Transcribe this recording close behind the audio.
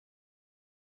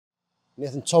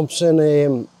Nathan Thompson,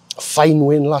 a fine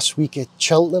win last week at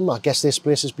Cheltenham. I guess this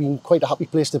place has been quite a happy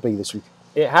place to be this week.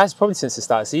 It has, probably since the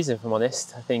start of the season, if I'm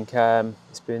honest. I think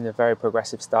it's been a very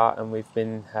progressive start, and we've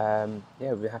been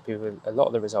happy with a lot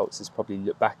of the results. As probably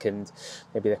look back and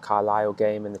maybe the Carlisle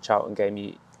game and the Charlton game,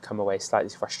 you come away slightly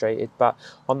frustrated. But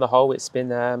on the whole, it's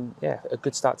been a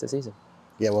good start to the season.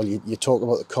 Yeah, well, you talk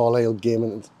about the Carlisle game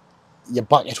and you're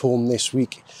back at home this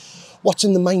week. What's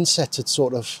in the mindset to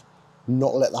sort of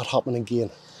not let that happen again?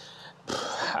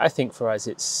 I think for us,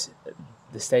 it's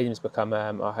the stadium's become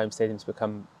our home stadium's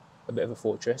become a bit of a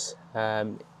fortress.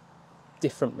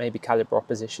 Different maybe calibre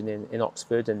opposition in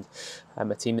Oxford, and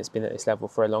a team that's been at this level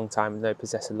for a long time and they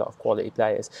possess a lot of quality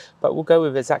players. But we'll go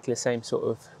with exactly the same sort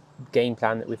of game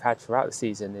plan that we've had throughout the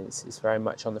season. It's very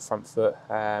much on the front foot,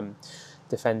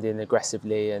 defending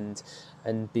aggressively and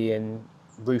being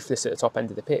ruthless at the top end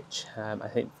of the pitch.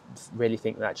 I really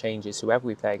think that changes whoever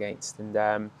we play against,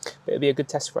 and it'll be a good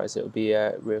test for us. It'll be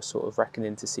a real sort of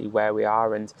reckoning to see where we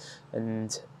are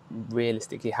and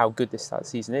realistically how good this start of the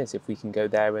season is. If we can go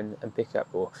there and pick up,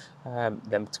 or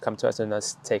them to come to us and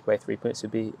us take away 3 points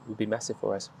would be massive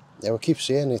for us. Yeah, we keep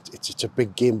saying it's a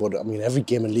big game, but I mean every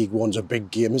game in League One's a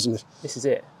big game, isn't it? This is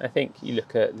it. I think you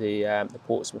look at the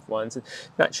Portsmouth ones, and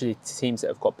naturally teams that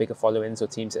have got bigger followings or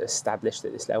teams that are established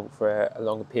at this level for a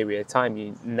longer period of time,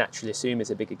 you naturally assume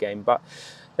it's a bigger game. But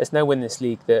there's no one in this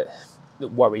league that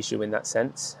worries you in that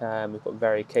sense. We've got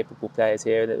very capable players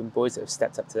here, and boys that have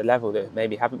stepped up to the level that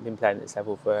maybe haven't been playing at this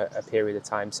level for a period of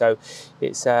time. So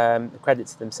it's a credit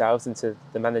to themselves and to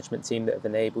the management team that have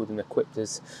enabled and equipped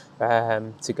us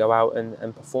to go out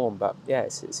and perform. But yeah,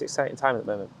 it's an exciting time at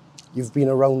the moment. You've been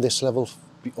around this level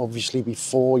obviously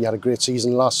before. You had a great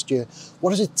season last year.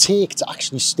 What does it take to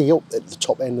actually stay up at the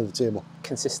top end of the table?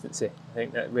 Consistency. I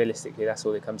think that realistically that's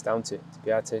all it comes down to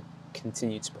be able to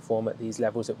continue to perform at these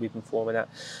levels that we've been performing at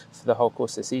for the whole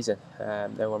course of the season.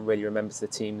 No one really remembers the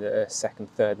team that are second,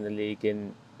 third in the league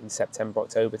in September,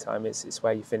 October time. It's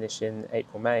where you finish in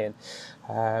April, May,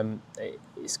 and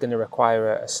it's going to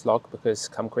require a slog, because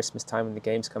come Christmas time when the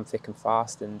games come thick and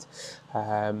fast, and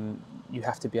you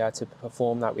have to be able to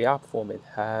perform like we are performing.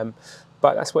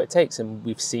 But that's what it takes, and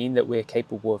we've seen that we're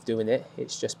capable of doing it.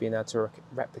 It's just being able to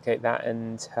replicate that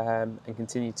and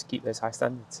continue to keep those high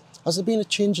standards. Has there been a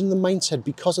change in the mindset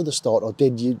because of the start, or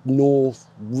did you know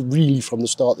really from the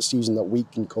start of the season that we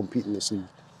can compete in this league?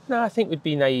 No, I think we'd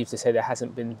be naive to say there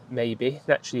hasn't been maybe.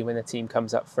 Naturally, when a team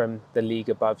comes up from the league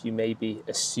above, you maybe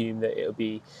assume that it'll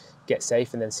be get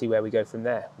safe and then see where we go from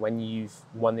there. When you've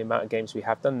won the amount of games we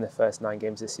have done in the first 9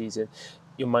 games this season,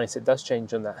 your mindset does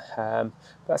change on that. But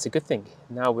that's a good thing.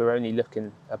 Now we're only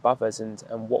looking above us and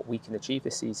what we can achieve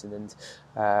this season,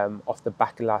 and off the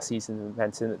back of last season, the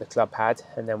momentum that the club had,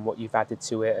 and then what you've added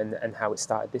to it and how it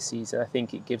started this season, I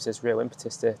think it gives us real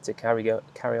impetus to carry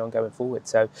on going forward.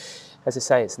 So, as I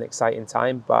say, it's an exciting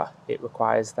time, but it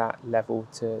requires that level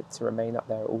to remain up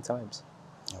there at all times.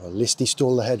 Well, Listy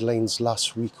stole the headlines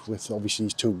last week with obviously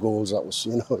his 2 goals. That was,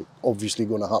 obviously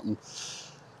going to happen.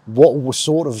 What was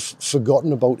sort of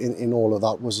forgotten about in all of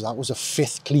that was a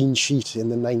 5th clean sheet in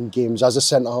the 9 games. As a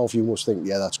centre-half, you must think,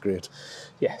 yeah, that's great.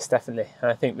 Yes, definitely.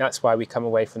 And I think that's why we come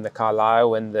away from the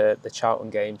Carlisle and the Charlton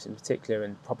games in particular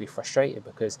and probably frustrated,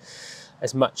 because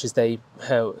as much as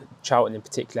Charlton in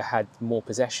particular had more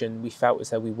possession, we felt as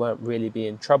though we weren't really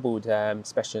being troubled,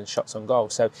 especially in shots on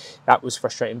goal. So that was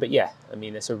frustrating. But yeah, I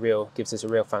mean, gives us a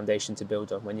real foundation to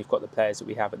build on. When you've got the players that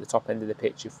we have at the top end of the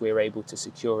pitch, if we're able to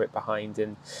secure it behind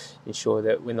and ensure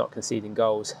that we're not conceding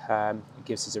goals, it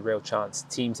gives us a real chance.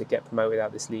 Teams that get promoted out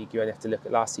of this league, you only have to look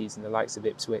at last season, the likes of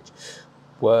Ipswich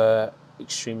were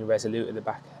extremely resolute at the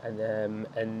back,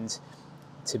 and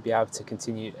to be able to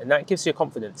continue, and that gives you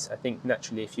confidence. I think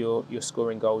naturally, if you're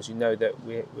scoring goals, you know that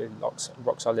we're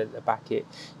rock solid at the back.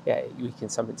 We can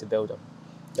something to build on.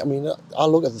 I mean, I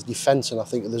look at the defence and I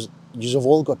think you've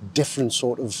all got different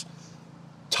sort of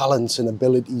talents and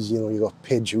abilities. You've got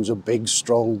Pidge, who's a big,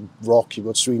 strong rock. You've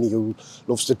got Sweeney, who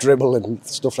loves to dribble and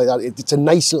stuff like that. It's a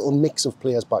nice little mix of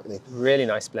players back there. Really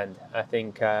nice blend. I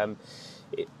think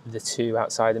the 2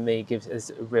 outside of me gives us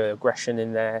a real aggression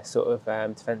in their sort of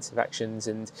defensive actions,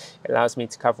 and it allows me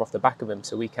to cover off the back of them,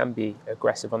 so we can be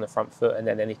aggressive on the front foot, and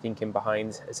then anything in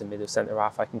behind as a middle centre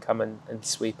half I can come and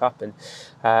sweep up, and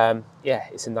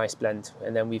it's a nice blend.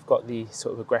 And then we've got the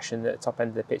sort of aggression at the top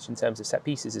end of the pitch in terms of set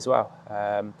pieces as well.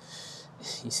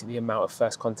 You see the amount of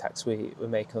first contacts we're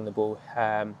making on the ball.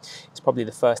 It's probably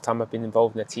the first time I've been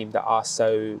involved in a team that are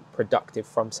so productive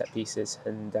from set pieces,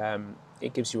 and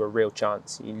it gives you a real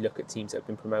chance. You look at teams that have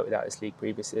been promoted out of this league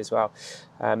previously as well.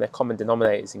 They're common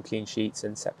denominators in clean sheets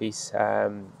and set piece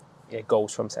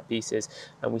goals from set pieces,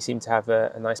 and we seem to have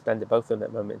a nice blend of both of them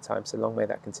at the moment in time. So long may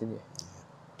that continue.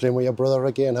 Playing with your brother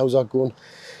again, how's that going?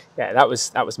 Yeah, that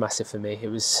was massive for me. It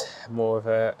was more of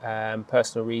a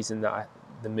personal reason that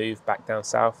the move back down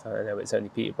south. I know it's only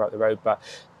Peterborough up the road, but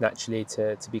naturally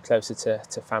to be closer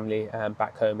to family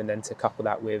back home, and then to couple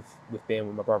that with being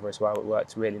with my brother as well, it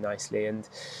worked really nicely. And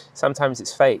sometimes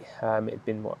it's fate. It'd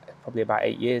been probably about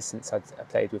 8 years since I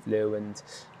played with Lou, and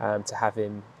to have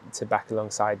him to back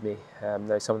alongside me,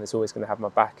 know someone that's always going to have my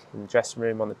back in the dressing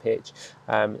room, on the pitch.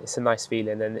 It's a nice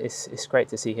feeling, and it's great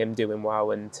to see him doing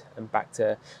well and back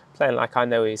to playing like I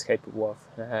know he's capable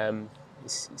of.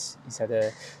 He's had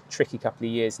a tricky couple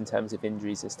of years in terms of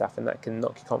injuries and stuff, and that can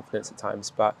knock your confidence at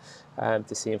times. But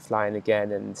to see him flying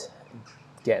again and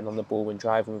getting on the ball and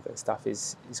driving with it and stuff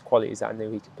is qualities that I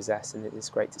knew he could possess, and it's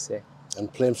great to see.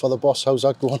 And playing for the boss, how's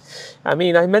that going? I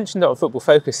mean, I mentioned it on Football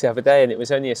Focus the other day, and it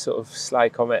was only a sort of sly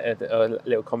comment, or a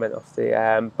little comment off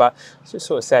the. But I just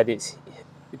sort of said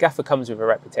the gaffer comes with a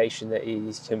reputation that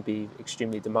he can be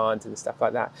extremely demanding and stuff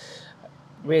like that.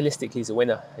 Realistically, he's a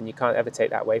winner, and you can't ever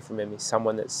take that away from him. He's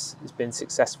someone that's been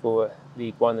successful at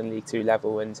League One and League Two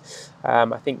level, and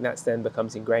I think that's then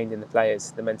becomes ingrained in the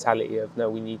players. The mentality of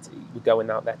no, we're going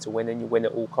out there to win, and you win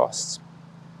at all costs.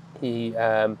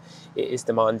 It is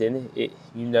demanding.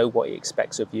 You know what he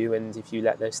expects of you, and if you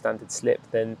let those standards slip,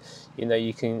 then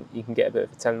you can get a bit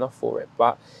of a telling off for it.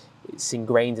 But it's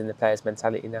ingrained in the players'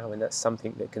 mentality now, and that's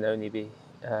something that can only be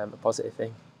a positive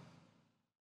thing.